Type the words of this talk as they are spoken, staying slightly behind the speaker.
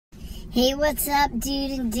Hey, what's up,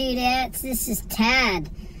 dude and dudettes? This is Tad.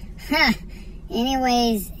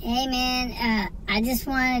 Anyways, hey man, I just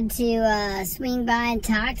wanted to swing by and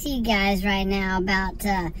talk to you guys right now about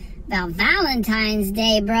Valentine's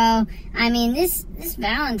Day, bro. I mean, this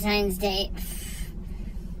Valentine's Day,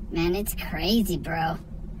 man, it's crazy, bro.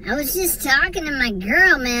 I was just talking to my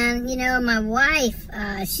girl, man. You know, my wife.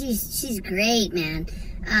 She's great, man.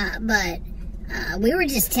 But we were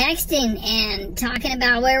just texting and talking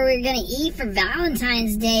about where we were gonna eat for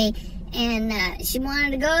Valentine's Day, and she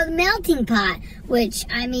wanted to go to the melting pot, which,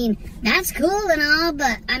 I mean, that's cool and all,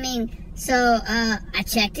 but I mean, so I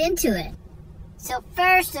checked into it. So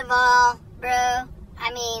first of all, bro,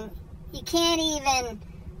 I mean, you can't even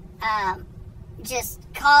just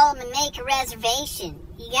call them and make a reservation.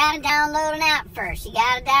 You gotta download an app first. You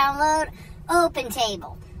gotta download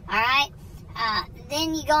OpenTable, alright?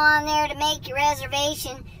 Then you go on there to make your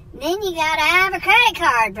reservation. Then you gotta have a credit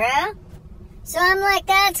card, bro. So I'm like,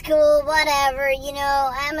 that's cool, whatever, you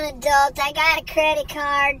know, I'm an adult, I got a credit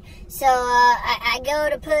card, so I go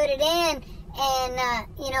to put it in, and,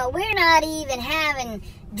 you know, we're not even having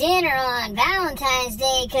dinner on Valentine's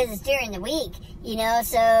Day because it's during the week, you know,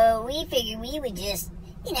 so we figured we would just,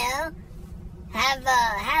 you know, have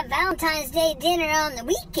Valentine's Day dinner on the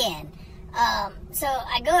weekend. So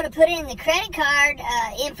I go to put in the credit card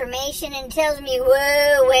information, and it tells me,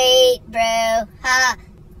 whoa, wait, bro,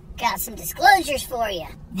 got some disclosures for you.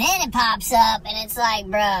 Then it pops up, and it's like,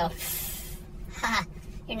 bro,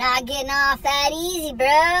 you're not getting off that easy,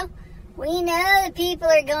 bro. We know that people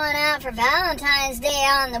are going out for Valentine's Day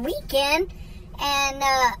on the weekend, and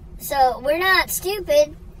so we're not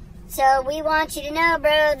stupid. So we want you to know,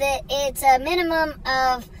 bro, that it's a minimum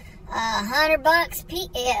of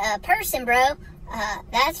 $100 a person, bro.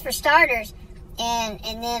 That's for starters, and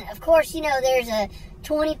then of course, you know, there's a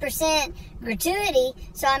 20% gratuity,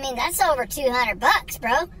 so I mean, that's over $200,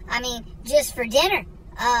 bro. I mean, just for dinner.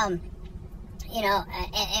 You know,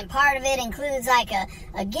 and part of it includes like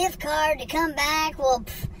a gift card to come back. Well,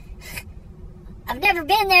 I've never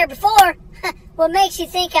been there before. What makes you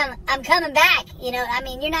think I'm coming back? You know, I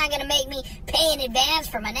mean, you're not gonna make me pay in advance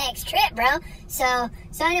for my next trip, bro. So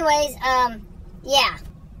anyways, yeah.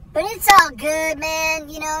 But it's all good, man,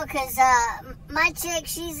 you know, cause my chick,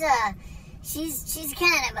 she's kind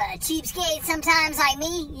of a cheapskate sometimes, like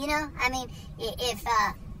me, you know. I mean,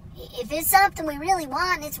 if it's something we really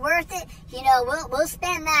want and it's worth it, you know, we'll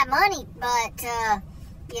spend that money. But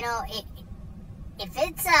you know, if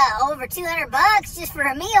it's over $200 just for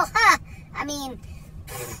a meal, I mean,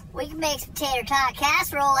 we can make some tater tot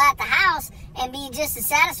casserole at the house and be just as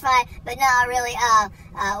satisfied. But no, really,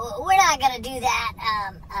 we're not gonna do that.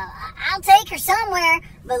 I'll take her somewhere,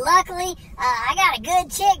 but luckily, I got a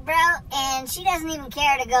good chick, bro, and she doesn't even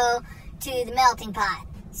care to go to the melting pot.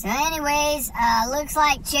 So anyways, looks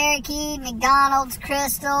like Cherokee, McDonald's,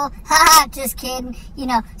 Crystal, just kidding, you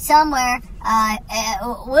know, somewhere,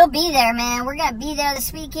 we'll be there, man. We're gonna be there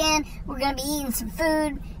this weekend. We're gonna be eating some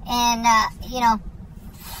food, and, you know,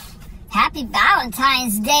 happy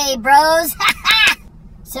Valentine's Day, bros.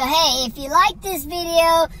 So hey, if you like this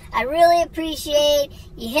video, I really appreciate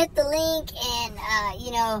you hit the link and,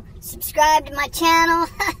 you know, subscribe to my channel.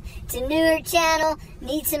 It's a newer channel,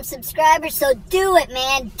 need some subscribers, so do it,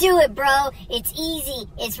 man, do it, bro. It's easy,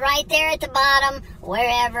 it's right there at the bottom,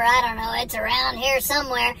 wherever, I don't know, it's around here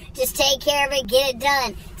somewhere. Just take care of it, get it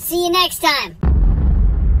done. See you next time.